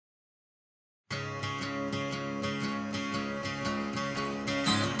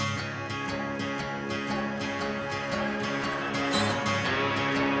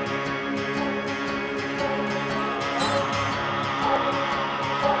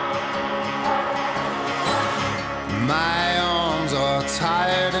My arms are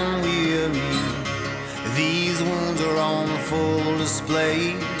tired and weary. These wounds are on full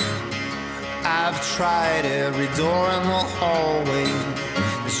display. I've tried every door in the hallway.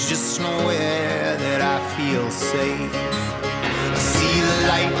 There's just nowhere that I feel safe. I see the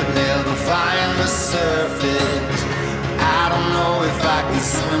light but never find the surface. I don't know if I can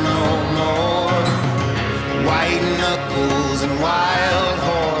swim no more. White knuckles and wild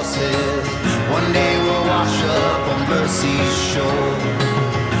horses. One day we'll wash up on Mercy's shore.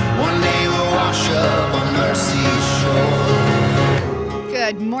 One day we'll wash up on Mercy's shore.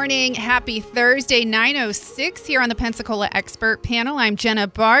 Good morning. Happy Thursday, 9:06 here on the Pensacola Expert Panel. I'm Jenna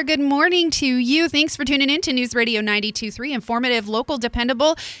Barr. Good morning to you. Thanks for tuning in to News Radio 92.3. Informative, local,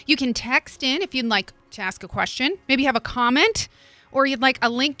 dependable. You can text in if you'd like to ask a question, maybe have a comment, or you'd like a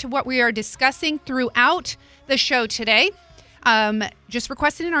link to what we are discussing throughout the show today. Just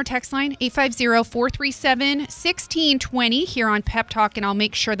request it in our text line, 850-437-1620 here on Pep Talk, and I'll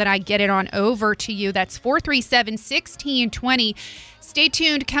make sure that I get it on over to you. That's 437-1620. Stay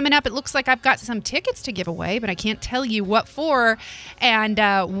tuned. Coming up, it looks like I've got some tickets to give away, but I can't tell you what for and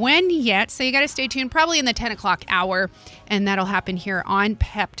when yet. So you got to stay tuned, probably in the 10 o'clock hour, and that'll happen here on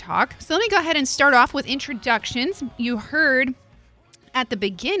Pep Talk. So let me go ahead and start off with introductions. You heard at the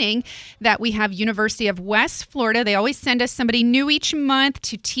beginning that we have University of West Florida. They always send us somebody new each month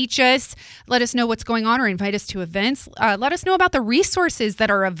to teach us, let us know what's going on, or invite us to events. Let us know about the resources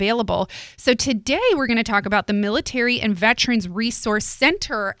that are available. So today we're going to talk about the Military and Veterans Resource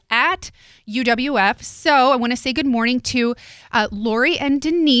Center at UWF. So I want to say good morning to Lori and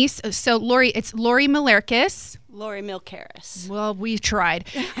Denise. So Lori, it's Lori Malerkis. Lori Milcaris. Well, we tried.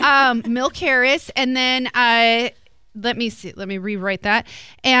 Milcaris, and then let me see. Let me rewrite that.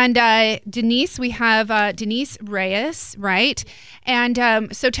 And Denise, we have Denise Reyes, right?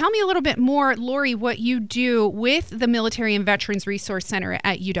 And so tell me a little bit more, Lori, what you do with the Military and Veterans Resource Center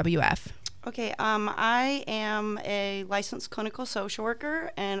at UWF. Okay, I am a licensed clinical social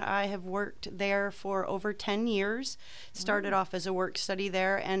worker, and I have worked there for over 10 years. Started off as a work study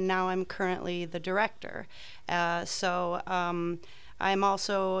there, and now I'm currently the director. I'm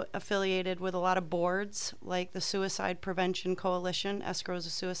also affiliated with a lot of boards, like the Suicide Prevention Coalition, Escrow's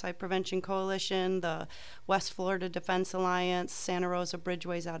a Suicide Prevention Coalition, the West Florida Defense Alliance, Santa Rosa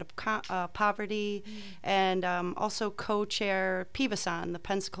Bridgeways Out of Poverty, and also co-chair PVASON, the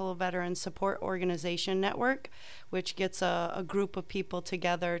Pensacola Veteran Support Organization Network, which gets a group of people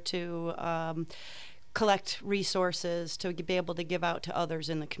together to collect resources to be able to give out to others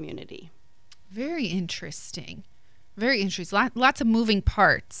in the community. Very interesting. Very interesting. Lots of moving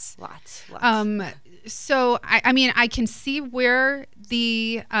parts. Lots. So, I mean, I can see where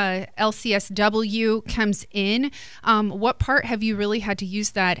the LCSW comes in. What part have you really had to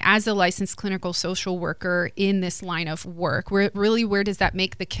use that as a licensed clinical social worker in this line of work? Where does that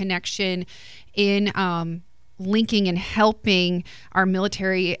make the connection in linking and helping our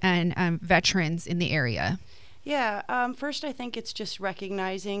military and veterans in the area? Yeah, first I think it's just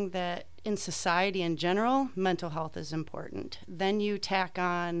recognizing that in society in general, mental health is important. Then you tack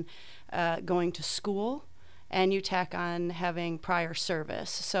on going to school, and you tack on having prior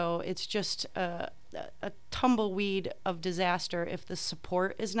service. So it's just a tumbleweed of disaster if the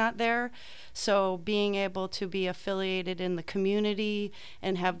support is not there. So being able to be affiliated in the community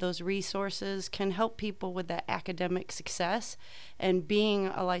and have those resources can help people with that academic success. And being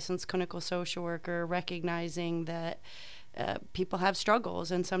a licensed clinical social worker, recognizing that people have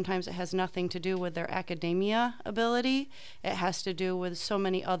struggles, and sometimes it has nothing to do with their academia ability. It has to do with so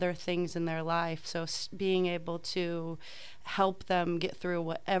many other things in their life. So being able to help them get through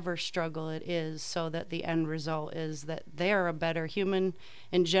whatever struggle it is, so that the end result is that they're a better human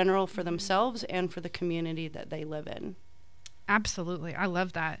in general for themselves and for the community that they live in. Absolutely. I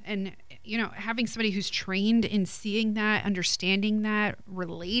love that. And, you know, having somebody who's trained in seeing that, understanding that,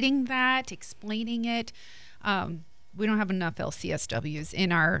 relating that, explaining it. We don't have enough LCSWs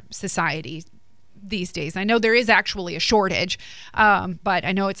in our society these days. I know there is actually a shortage, but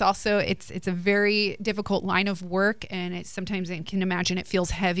I know it's also, it's a very difficult line of work, and it's sometimes, I can imagine it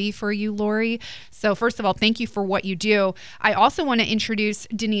feels heavy for you, Lori. So first of all, thank you for what you do. I also want to introduce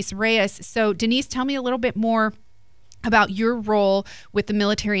Denise Reyes. So Denise, tell me a little bit more about your role with the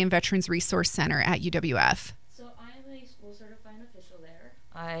Military and Veterans Resource Center at UWF. So I am a school certified official there.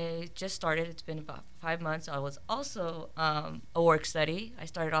 I just started. It's been about 5 months. I was also a work study. I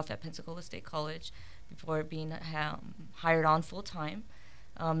started off at Pensacola State College before being hired on full time.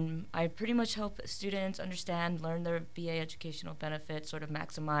 I pretty much help students understand, learn their VA educational benefits, sort of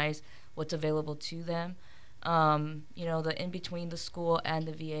maximize what's available to them. the in between the school and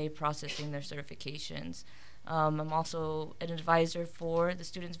the VA processing their certifications. I'm also an advisor for the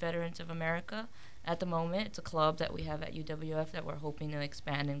Students Veterans of America at the moment. It's a club that we have at UWF that we're hoping to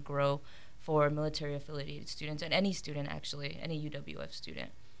expand and grow for military affiliated students, and any student actually, any UWF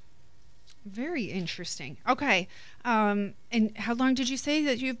student. Very interesting. Okay. And how long did you say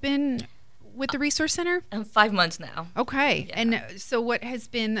that you've been with the Resource Center? 5 months now. Okay. Yeah. And so what has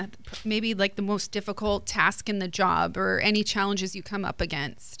been maybe like the most difficult task in the job, or any challenges you come up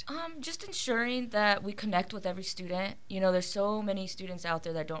against? Just ensuring that we connect with every student. There's so many students out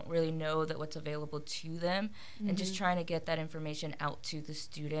there that don't really know that what's available to them, and just trying to get that information out to the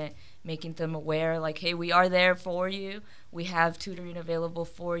student, making them aware, like, hey, we are there for you. We have tutoring available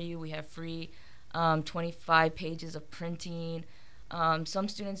for you. We have free 25 pages of printing. Some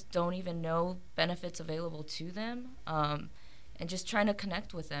students don't even know benefits available to them, and just trying to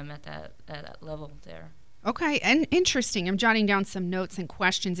connect with them at that level there. Okay, and interesting. I'm jotting down some notes and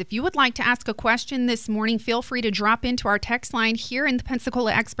questions. If you would like to ask a question this morning, feel free to drop into our text line here in the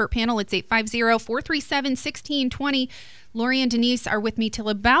Pensacola Expert Panel. It's 850-437-1620. Lori and Denise are with me till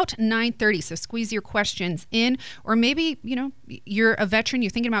about 9:30, so squeeze your questions in. Or maybe, you're a veteran,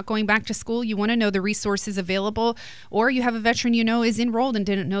 you're thinking about going back to school, you want to know the resources available, or you have a veteran is enrolled and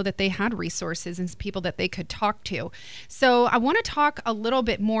didn't know that they had resources and people that they could talk to. So I want to talk a little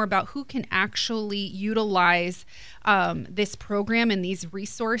bit more about who can actually utilize this program and these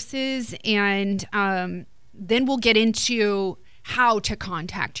resources, and then we'll get into how to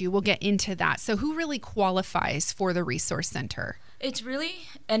contact you. We'll get into that. So who really qualifies for the Resource Center? It's really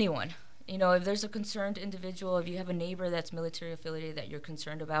anyone. If there's a concerned individual, if you have a neighbor that's military affiliated that you're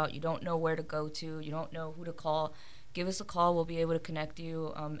concerned about, you don't know where to go to, you don't know who to call, give us a call. We'll be able to connect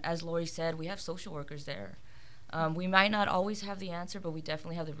you. As Lori said, we have social workers there. We might not always have the answer, but we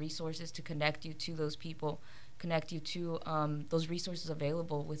definitely have the resources to connect you to those people, connect you to those resources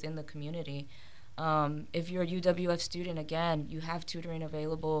available within the community. If you're a UWF student, again, you have tutoring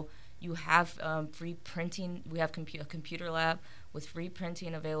available. You have free printing. We have a computer lab with free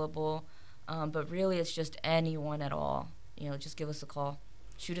printing available. But really, it's just anyone at all. Just give us a call.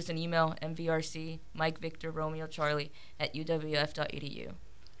 Shoot us an email, MVRC, Mike Victor Romeo Charlie @uwf.edu.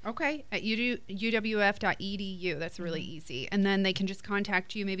 Okay, at uwf.edu. That's really easy. And then they can just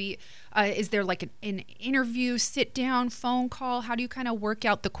contact you. Maybe, is there like an interview, sit down, phone call? How do you kind of work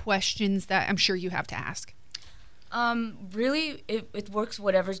out the questions that I'm sure you have to ask? Really, it works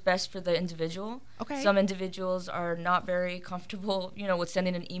whatever's best for the individual. Okay. Some individuals are not very comfortable, with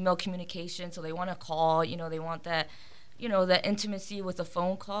sending an email communication, so they want to call, they want that, that intimacy with a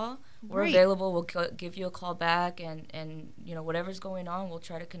phone call. We're Right. available. We'll give you a call back, and whatever's going on, we'll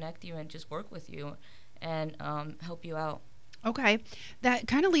try to connect you and just work with you and help you out. Okay, that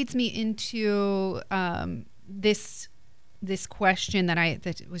kind of leads me into this question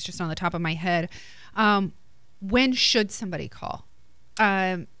that was just on the top of my head. When should somebody call?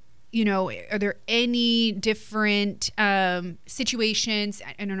 Are there any different situations?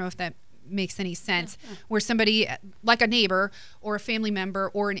 I don't know if that makes any sense, where somebody like a neighbor or a family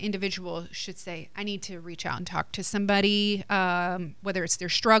member or an individual should say, I need to reach out and talk to somebody, whether it's they're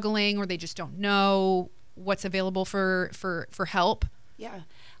struggling or they just don't know what's available for help. Yeah.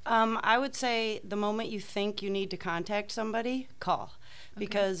 I would say the moment you think you need to contact somebody, call.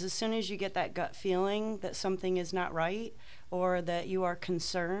 Because as soon as you get that gut feeling that something is not right or that you are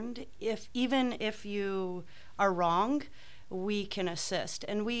concerned, even if you are wrong, we can assist.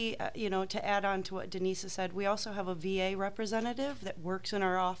 And we, to add on to what Denise said, we also have a VA representative that works in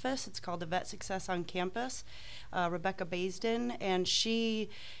our office. It's called the Vet Success on Campus, Rebecca Baisden, and she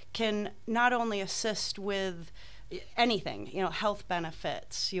can not only assist with anything, health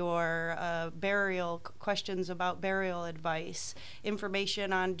benefits, your questions about burial advice,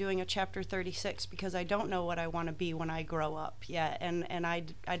 information on doing a Chapter 36, because I don't know what I want to be when I grow up yet, and I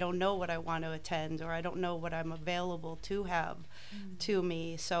don't know what I want to attend, or I don't know what I'm available to have to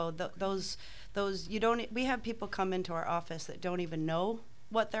me. So those we have people come into our office that don't even know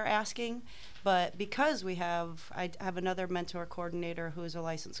what they're asking, but because I have another mentor coordinator who is a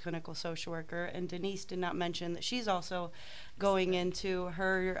licensed clinical social worker, and Denise did not mention that she's also going into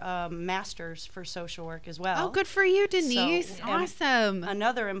her master's for social work as well. Oh, good for you, Denise. So, awesome.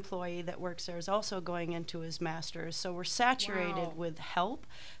 Another employee that works there is also going into his master's. So we're saturated with help.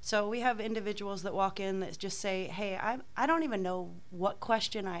 So we have individuals that walk in that just say, hey, I don't even know what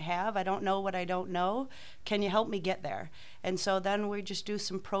question I have. I don't know what I don't know. Can you help me get there? And so then we just do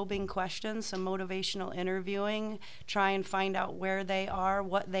some probing questions, some motivational interviewing, try and find out where they are,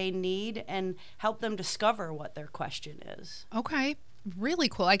 what they need, and help them discover what their question is. Okay, really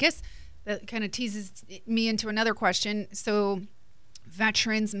cool. I guess that kind of teases me into another question. So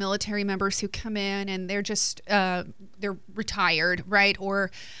veterans, military members who come in and they're just they're retired, right?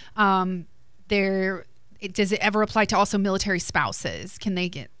 Or does it ever apply to also military spouses? Can they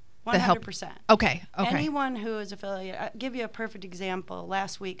get the help? 100%. Okay. Anyone who is affiliated. I'll give you a perfect example.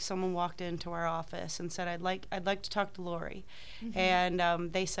 Last week, someone walked into our office and said, "I'd like to talk to Lori,"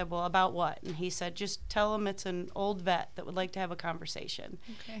 and they said, "Well, about what?" And he said, "Just tell them it's an old vet that would like to have a conversation."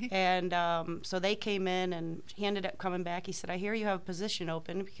 Okay. And so they came in, and he ended up coming back. He said, "I hear you have a position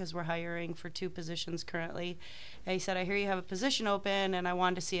open because we're hiring for 2 positions currently." And he said, "I hear you have a position open, and I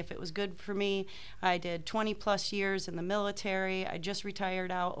wanted to see if it was good for me. I did 20 plus years in the military. I just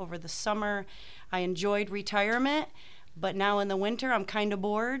retired out over the summer. I enjoyed retirement, but now in the winter I'm kind of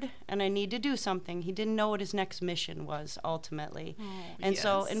bored and I need to do something." He didn't know what his next mission was ultimately.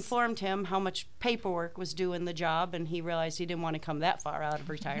 So informed him how much paperwork was due in the job, and he realized he didn't want to come that far out of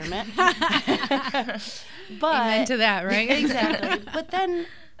retirement. But amen to that, right? Exactly. But then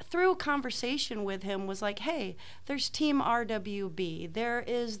through conversation with him was like, hey, there's Team RWB, there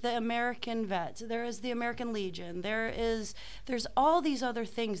is the American Vets, there is the American Legion, there's all these other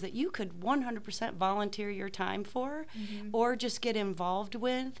things that you could 100% volunteer your time for, or just get involved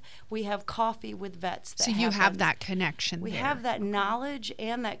with. We have coffee with vets. So you have that connection. We there. have that knowledge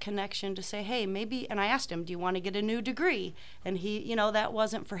and that connection to say, hey, maybe. And I asked him, do you want to get a new degree? And he, that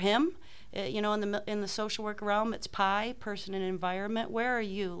wasn't for him. In the social work realm, it's PI, person and environment. Where are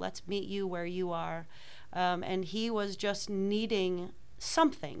you? Let's meet you where you are. And he was just needing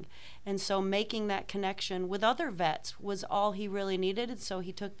something. And so making that connection with other vets was all he really needed. And so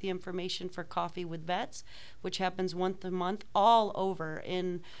he took the information for Coffee with Vets, which happens once a month all over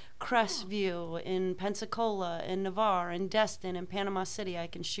in Crestview, in Pensacola, in Navarre, in Destin, in Panama City. I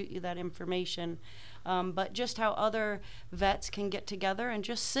can shoot you that information. But just how other vets can get together and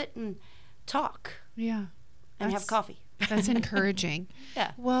just sit and talk. Yeah. And have coffee. That's encouraging.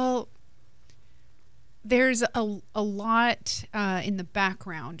 Yeah. Well, there's a lot in the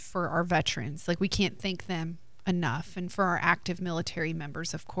background for our veterans. Like, we can't thank them enough, and for our active military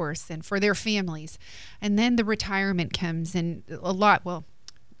members, of course, and for their families. And then the retirement comes, and a lot, well,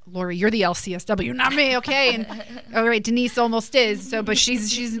 Lori, you're the LCSW, not me, okay? And all right, Denise almost is, so but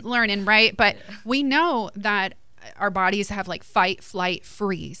she's learning, right? But we know that our bodies have like fight, flight,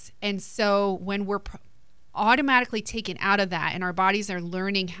 freeze. And so when we're automatically taken out of that and our bodies are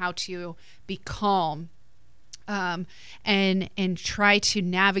learning how to be calm and try to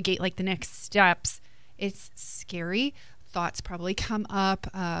navigate like the next steps, it's scary. Thoughts probably come up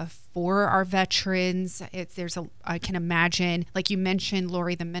for our veterans. I can imagine, like you mentioned,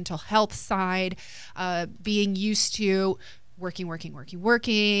 Lori, the mental health side, being used to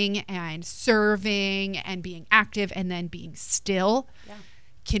working and serving and being active and then being still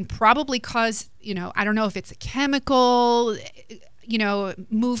can probably cause, I don't know if it's a chemical,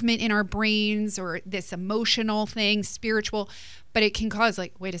 movement in our brains or this emotional thing, spiritual, but it can cause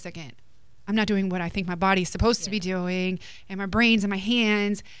like, wait a second, I'm not doing what I think my body's supposed to be doing, and my brains and my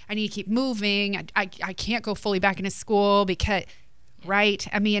hands, I need to keep moving. I can't go fully back into school because, right?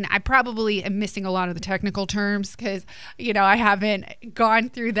 I mean, I probably am missing a lot of the technical terms because, I haven't gone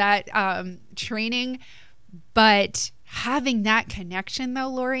through that training. But having that connection, though,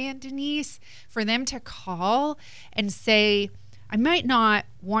 Lori and Denise, for them to call and say, I might not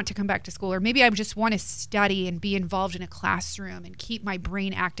want to come back to school, or maybe I just want to study and be involved in a classroom and keep my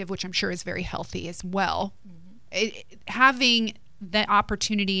brain active, which I'm sure is very healthy as well. Having the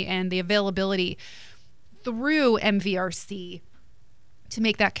opportunity and the availability through MVRC to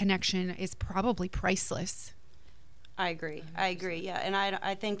make that connection is probably priceless. I agree. Yeah. And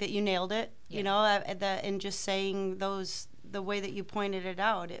I think that you nailed it, in just saying the way that you pointed it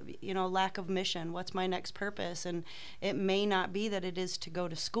out, lack of mission. What's my next purpose? And it may not be that it is to go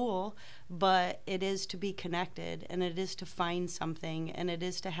to school, but it is to be connected, and it is to find something, and it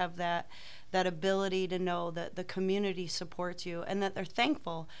is to have that ability to know that the community supports you and that they're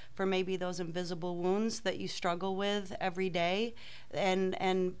thankful for maybe those invisible wounds that you struggle with every day.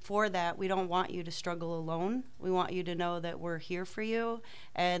 And for that, we don't want you to struggle alone. We want you to know that we're here for you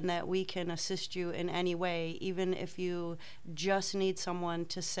and that we can assist you in any way, even if you just need someone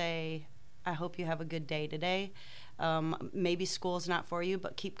to say, I hope you have a good day today. Maybe school's not for you,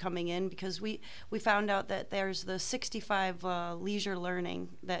 but keep coming in, because we found out that there's the 65 leisure learning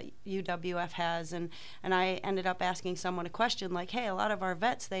that UWF has, and I ended up asking someone a question like, hey, a lot of our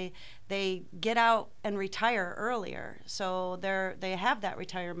vets, they get out and retire earlier, so they have that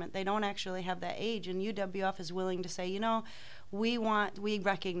retirement. They don't actually have that age, and UWF is willing to say, we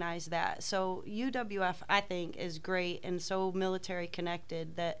recognize that. So UWF, I think, is great and so military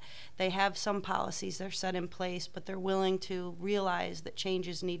connected that they have some policies that are set in place, but they're willing to realize that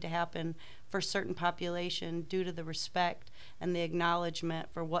changes need to happen for certain population due to the respect and the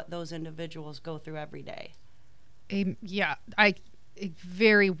acknowledgement for what those individuals go through every day.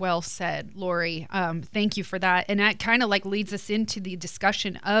 Very well said, Lori. Thank you for that. And that kind of like leads us into the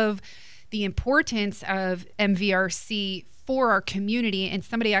discussion of the importance of MVRC for our community. And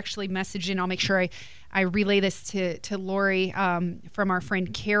somebody actually messaged in, I'll make sure I relay this to Lori from our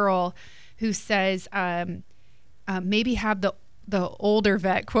friend Carol, who says maybe have the older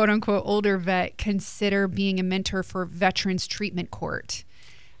vet, quote unquote, older vet, consider being a mentor for Veterans Treatment Court,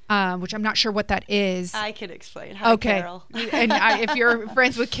 which I'm not sure what that is. I can explain. Hi, okay. Carol. And if you're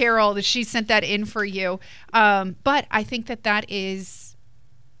friends with Carol, that she sent that in for you. But I think that is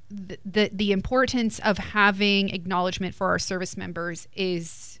the importance of having acknowledgement for our service members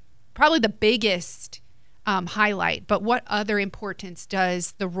is probably the biggest highlight. But what other importance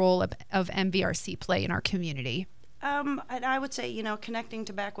does the role of MVRC play in our community? And I would say, connecting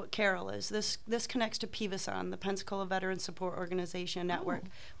to back what Carol is, this connects to PVSON, the Pensacola Veteran Support Organization Network.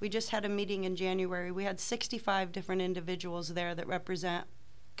 We just had a meeting in January. We had 65 different individuals there that represent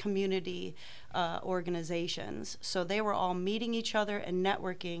community organizations. So they were all meeting each other and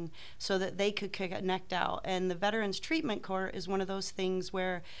networking so that they could connect out. And the Veterans Treatment Court is one of those things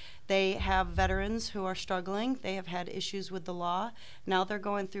where they have veterans who are struggling. They have had issues with the law. Now they're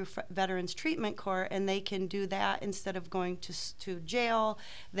going through Veterans Treatment Court, and they can do that instead of going to jail.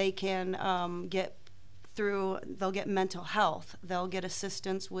 They can they'll get mental health. They'll get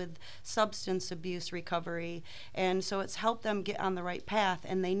assistance with substance abuse recovery. And so it's helped them get on the right path.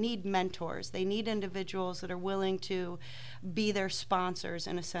 And they need mentors. They need individuals that are willing to be their sponsors,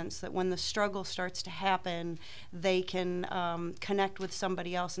 in a sense that when the struggle starts to happen, they can connect with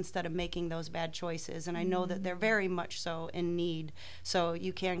somebody else instead of making those bad choices. And I know that they're very much so in need. So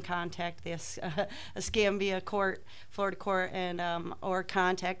you can contact the Escambia Court, Florida Court, and or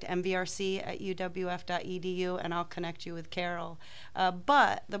contact mvrc@uwf.edu, and I'll connect you with Carol.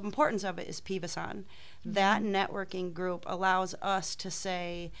 But the importance of it is PVSON. That networking group allows us to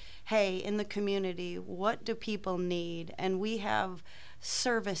say, hey, in the community, what do people need? And we have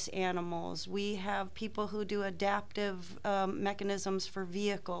service animals. We have people who do adaptive mechanisms for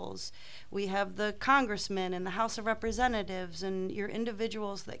vehicles. We have the congressmen and the House of Representatives and your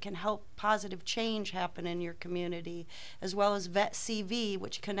individuals that can help positive change happen in your community, as well as Vet CV,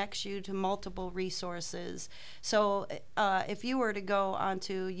 which connects you to multiple resources. So if you were to go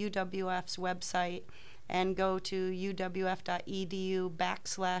onto UWF's website and go to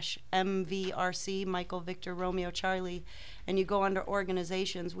uwf.edu/MVRC, Michael Victor Romeo Charlie, and you go under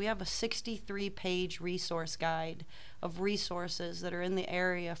organizations, we have a 63-page resource guide of resources that are in the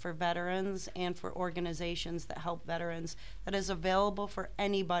area for veterans and for organizations that help veterans, that is available for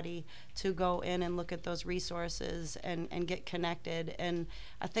anybody to go in and look at those resources and get connected. And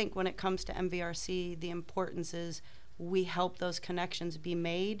I think when it comes to MVRC, the importance is we help those connections be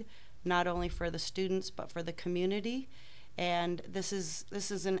made, not only for the students but for the community. And this is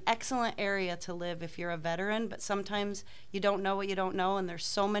an excellent area to live if you're a veteran, but sometimes you don't know what you don't know, and there's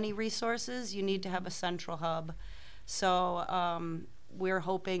so many resources. You need to have a central hub. So we're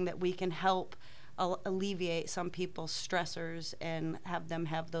hoping that we can help alleviate some people's stressors and have them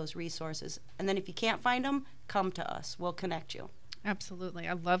have those resources. And then if you can't find them, come to us. We'll connect you. Absolutely.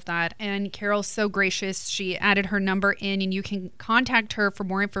 I love that. And Carol's so gracious. She added her number in, and you can contact her for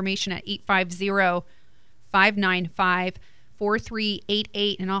more information at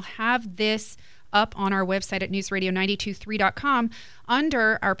 850-595-4388. And I'll have this up on our website at newsradio923.com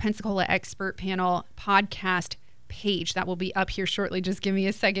under our Pensacola Expert Panel podcast page. That will be up here shortly. Just give me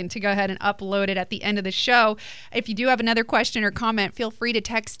a second to go ahead and upload it at the end of the show. If you do have another question or comment, feel free to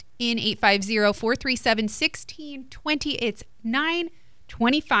text in 850-437-1620. It's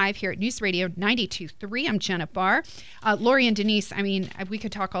 9:25 here at News Radio 92.3. I'm Jenna Barr. Lori and Denise, I mean, we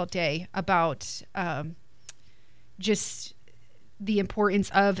could talk all day about just the importance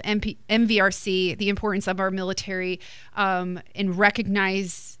of MVRC, the importance of our military, and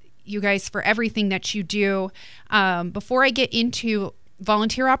recognize you guys for everything that you do. Before I get into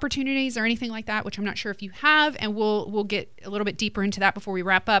volunteer opportunities or anything like that, which I'm not sure if you have, and we'll get a little bit deeper into that before we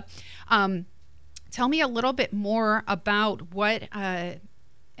wrap up. Tell me a little bit more about what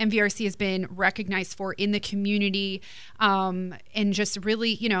MVRC has been recognized for in the community, and just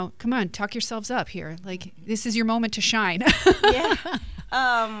really, come on, talk yourselves up here. Like, this is your moment to shine. Yeah.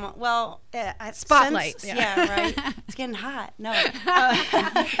 Well, Spotlight. Since, right. It's getting hot. No.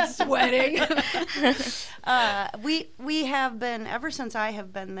 Sweating. We have been, ever since I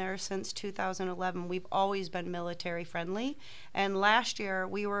have been there since 2011, we've always been military friendly. And last year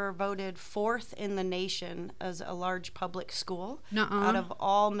we were voted 4th in the nation as a large public school out of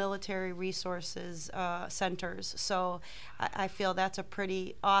all military resources centers. So I feel that's a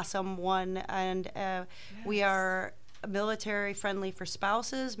pretty awesome one. And we are military friendly for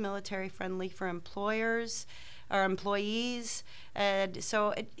spouses, military friendly for employers or employees. And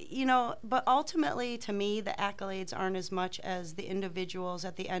so, but ultimately to me, the accolades aren't as much as the individuals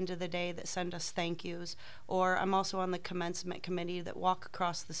at the end of the day that send us thank yous. Or I'm also on the commencement committee that walk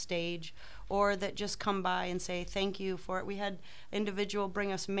across the stage, or that just come by and say thank you for it. We had individual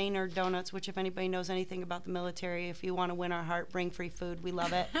bring us Maynard donuts, which if anybody knows anything about the military, if you want to win our heart, bring free food. We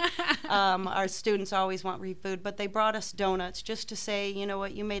love it. Our students always want free food, but they brought us donuts just to say, you know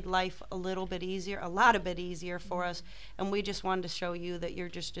what, you made life a lot bit easier for us, and we just wanted to show you that you're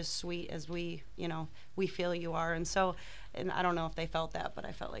just as sweet as we feel you are. And so, and I don't know if they felt that, but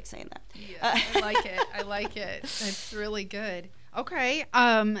I felt like saying that. Yeah, I like it. It's really good. Okay.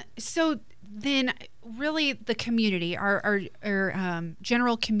 So then really the community, our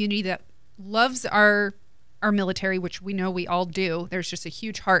general community that loves our military, which we know we all do. There's just a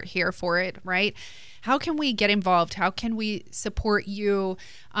huge heart here for it, right? How can we get involved? How can we support you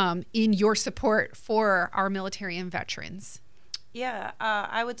in your support for our military and veterans? Yeah,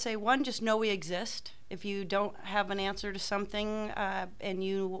 I would say, one, just know we exist. If you don't have an answer to something and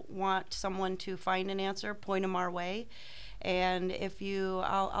you want someone to find an answer, point them our way. And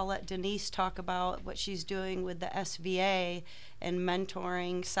I'll let Denise talk about what she's doing with the SVA and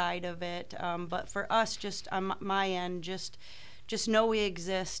mentoring side of it. But for us, just on my end, just know we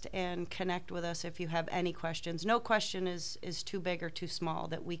exist and connect with us if you have any questions. No question is too big or too small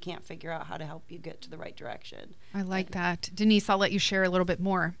that we can't figure out how to help you get to the right direction. I like that. Denise, I'll let you share a little bit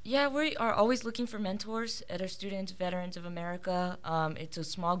more. Yeah, we are always looking for mentors at our Students, Veterans of America. It's a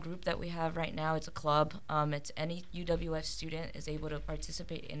small group that we have right now. It's a club. It's any UWF student is able to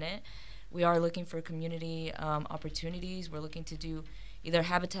participate in it. We are looking for community opportunities. We're looking to do either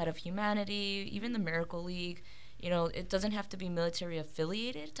Habitat of Humanity, even the Miracle League. It doesn't have to be military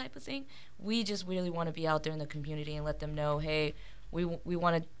affiliated type of thing. We just really want to be out there in the community and let them know, hey, we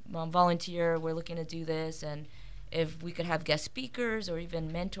want to volunteer. We're looking to do this, and if we could have guest speakers or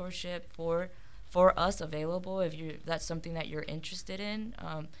even mentorship for us available, if that's something that you're interested in,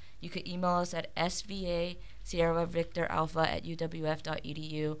 you could email us at SVA Sierra Victor Alpha at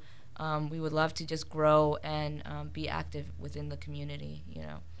uwf.edu. We would love to just grow and be active within the community.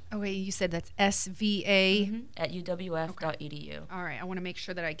 Oh, wait, you said that's SVA? At uwf.edu. Okay. All right, I want to make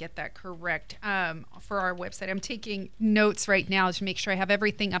sure that I get that correct for our website. I'm taking notes right now to make sure I have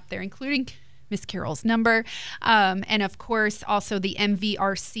everything up there, including Miss Carol's number. And, of course, also the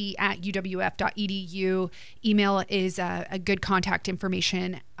MVRC at uwf.edu. Email is a good contact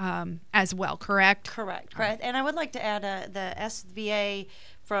information as well, correct? Correct. And I would like to add the SVA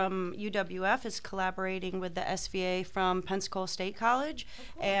from UWF is collaborating with the SVA from Pensacola State College.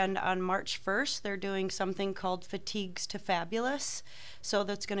 And on March 1st, they're doing something called Fatigues to Fabulous. So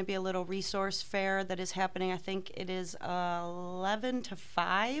that's going to be a little resource fair that is happening. I think it is 11 to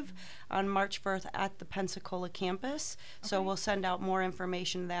 5 on March 1st at the Pensacola campus. So we'll send out more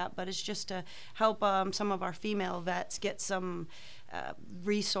information to that. But it's just to help some of our female vets get some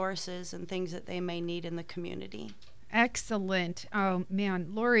resources and things that they may need in the community. Excellent. Oh, man.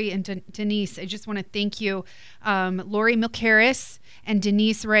 Lori and Denise, I just want to thank you. Lori Milcaris and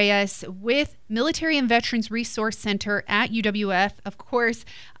Denise Reyes with Military and Veterans Resource Center at UWF. Of course,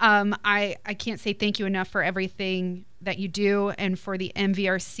 I can't say thank you enough for everything that you do, and for the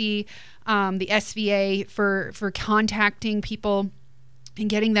MVRC, the SVA for contacting people and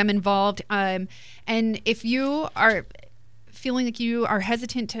getting them involved. And if you are feeling like you are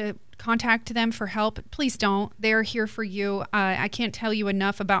hesitant to contact them for help, please don't. They're here for you. I can't tell you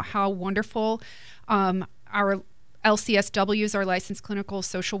enough about how wonderful our LCSWs, our licensed clinical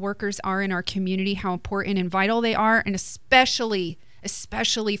social workers, are in our community, how important and vital they are, and especially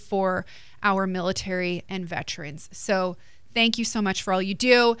for our military and veterans. So thank you so much for all you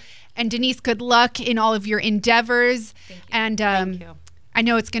do. And Denise, good luck in all of your endeavors. Thank you. And Thank you. I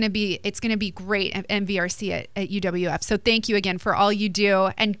know it's going to be great at MVRC at UWF. So thank you again for all you do.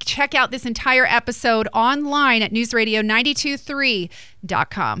 And check out this entire episode online at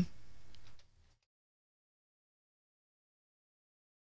newsradio923.com.